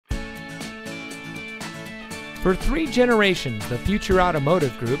For 3 generations, the Future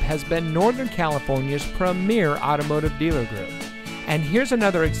Automotive Group has been Northern California's premier automotive dealer group. And here's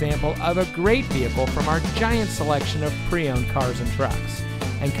another example of a great vehicle from our giant selection of pre-owned cars and trucks.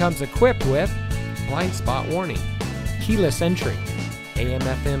 And comes equipped with blind spot warning, keyless entry,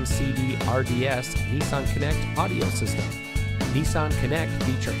 AM/FM CD RDS Nissan Connect audio system, Nissan Connect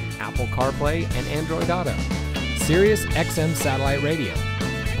featuring Apple CarPlay and Android Auto, Sirius XM satellite radio,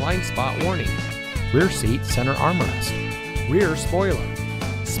 blind spot warning, rear seat center armrest, rear spoiler,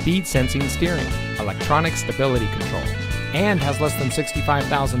 speed sensing steering, electronic stability control, and has less than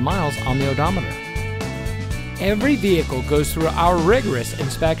 65,000 miles on the odometer. Every vehicle goes through our rigorous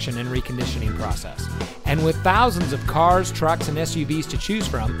inspection and reconditioning process. And with thousands of cars, trucks, and SUVs to choose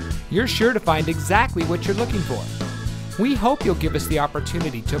from, you're sure to find exactly what you're looking for. We hope you'll give us the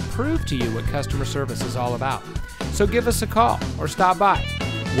opportunity to prove to you what customer service is all about. So give us a call or stop by.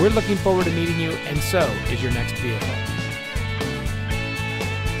 We're looking forward to meeting you, and so is your next vehicle.